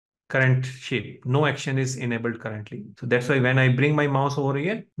current shape. No action is enabled currently. So that's why when I bring my mouse over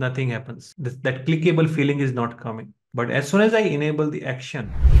here, nothing happens. That clickable feeling is not coming. But as soon as I enable the action,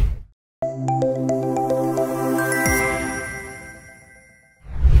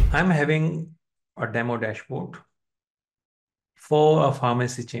 I'm having a demo dashboard for a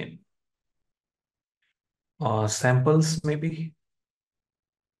pharmacy chain. Samples maybe.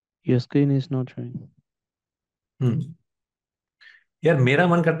 Your screen is not showing. यार मेरा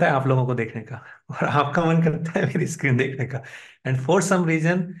मन करता है आप लोगों को देखने का और आपका मन करता है मेरी स्क्रीन देखने का and for some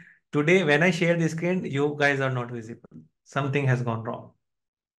reason today when I share the screen you guys are not visible something has gone wrong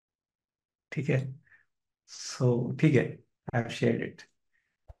ठीक है सो ठीक है I have shared it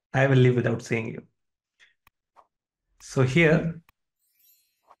I will live without saying you so here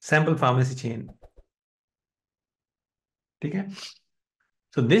sample pharmacy chain ठीक है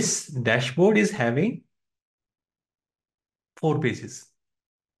so this dashboard is having 4 pages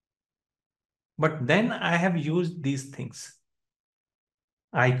but then I have used these things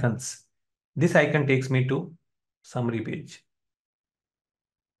icons this icon takes me to summary page.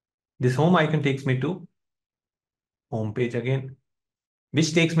 This home icon takes me to home page again,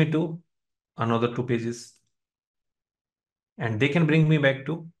 which takes me to another 2 pages. And they can bring me back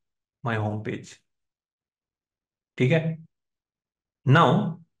to my home page. Okay.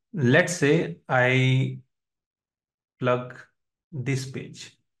 Now, let's say I plug this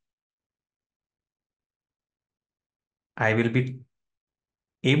page. I will be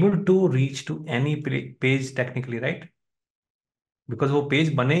able to reach to any page technically, right? Because वो page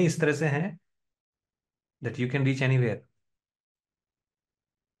बने इस तरह से हैं that you can reach anywhere.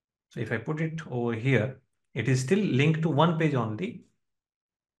 So if I put it over here, it is still linked to one page only.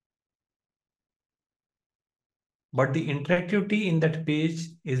 But the interactivity in that page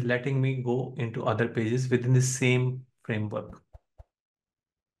is letting me go into other pages within the same framework.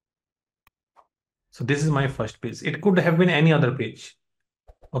 So this is my first page. It could have been any other page.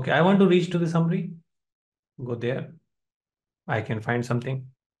 Okay, I want to reach to the summary. Go there. I can find something,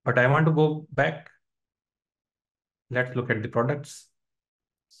 but I want to go back. Let's look at the products.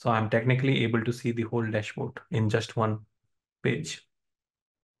 So I'm technically able to see the whole dashboard in just one page.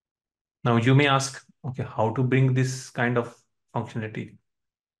 Now you may ask, okay, how to bring this kind of functionality?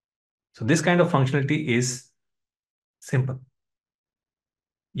 So this kind of functionality is simple.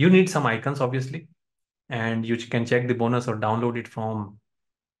 You need some icons, obviously, and you can check the bonus or download it from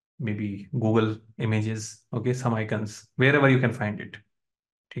maybe Google Images, okay, some icons, wherever you can find it.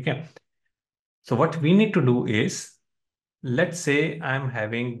 Okay. So what we need to do is, let's say I'm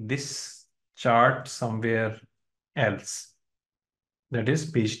having this chart somewhere else, that is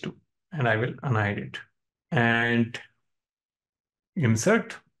page 2, and I will unhide it and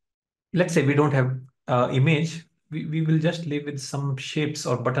insert. Let's say we don't have image, we will just live with some shapes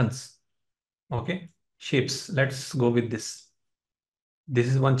or buttons. Okay, shapes. Let's go with this. This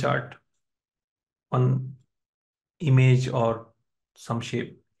is one chart, one image or some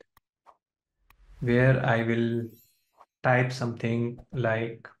shape where I will type something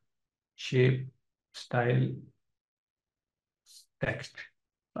like shape, style, text.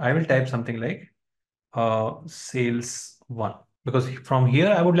 I will type something like sales 1 because from here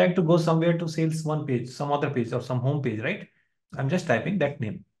I would like to go somewhere to sales 1 page, some other page or some home page, right? I'm just typing that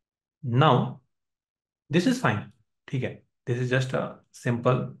name. Now, this is fine. Okay. This is just a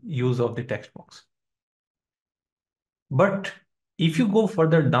simple use of the text box. But if you go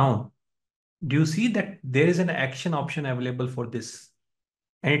further down, do you see that there is an action option available for this?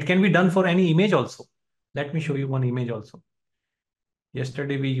 And it can be done for any image also. Let me show you one image also.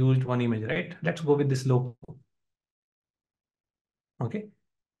 Yesterday we used one image, right? Let's go with this logo. Okay.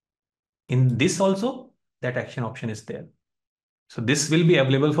 In this also, that action option is there. So this will be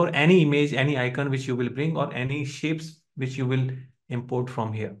available for any image, any icon which you will bring or any shapes which you will import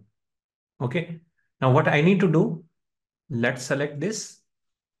from here. Okay. Now what I need to do, let's select this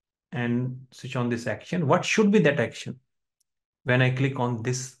and switch on this action. What should be that action when I click on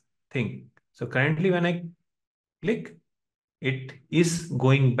this thing? So currently when I click, it is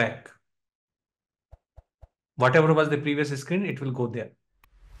going back. Whatever was the previous screen, it will go there.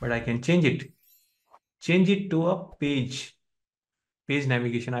 But I can change it. Change it to a page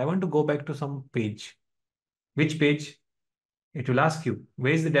navigation. I want to go back to some page. Which page? It will ask you,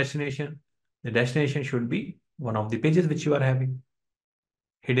 where is the destination? The destination should be one of the pages which you are having.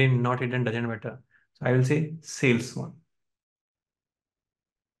 Hidden, not hidden, doesn't matter. So I will say sales 1.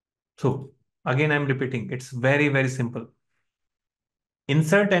 So again, I'm repeating, it's very, very simple.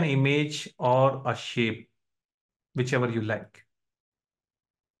 Insert an image or a shape, whichever you like.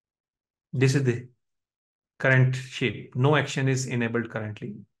 This is the current shape. No action is enabled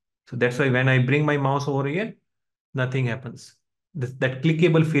currently. So that's why when I bring my mouse over here, nothing happens. That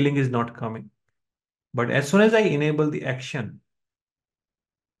clickable feeling is not coming. But as soon as I enable the action,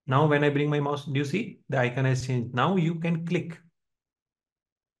 now when I bring my mouse, do you see the icon has changed? Now you can click.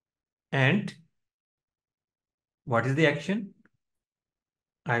 And what is the action?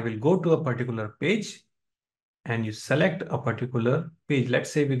 I will go to a particular page and you select a particular page.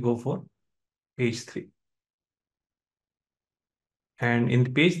 Let's say we go for page 3. And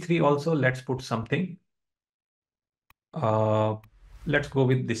in page 3 also, let's put something. Uh, let's go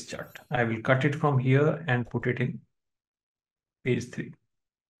with this chart. I will cut it from here and put it in page 3.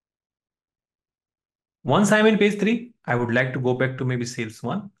 Once I'm in page 3, I would like to go back to maybe sales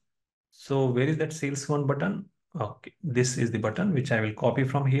 1. So where is that sales 1 button? Okay, this is the button which I will copy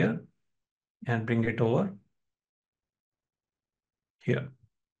from here and bring it over here.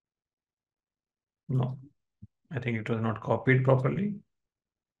 No, I think it was not copied properly.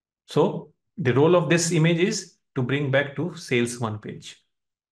 So the role of this image is to bring back to sales 1 page.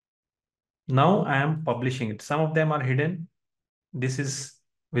 Now I am publishing it. Some of them are hidden. This is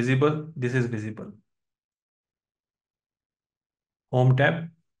visible. This is visible. Home tab.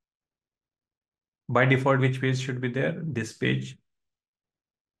 By default, which page should be there? This page.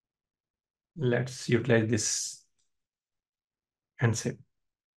 Let's utilize this and say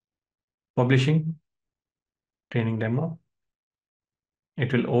publishing training demo.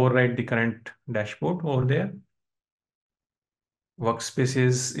 It will override the current dashboard over there.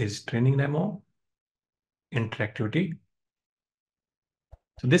 Workspaces is training demo, interactivity.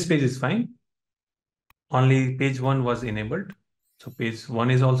 So this page is fine. Only page 1 was enabled. So page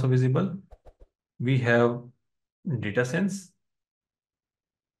 1 is also visible. We have data sense.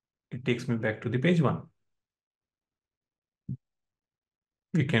 It takes me back to the page 1.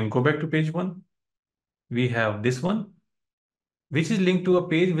 We can go back to page 1. We have this one, which is linked to a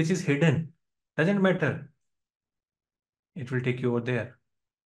page which is hidden. Doesn't matter. It will take you over there,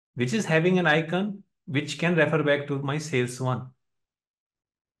 which is having an icon which can refer back to my sales 1.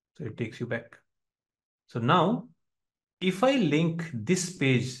 So it takes you back. So now, if I link this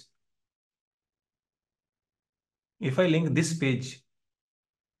page,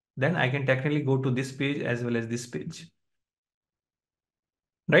 then I can technically go to this page as well as this page,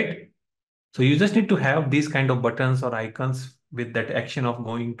 right? So you just need to have these kind of buttons or icons with that action of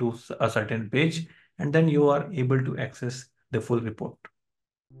going to a certain page, and then you are able to access the full report.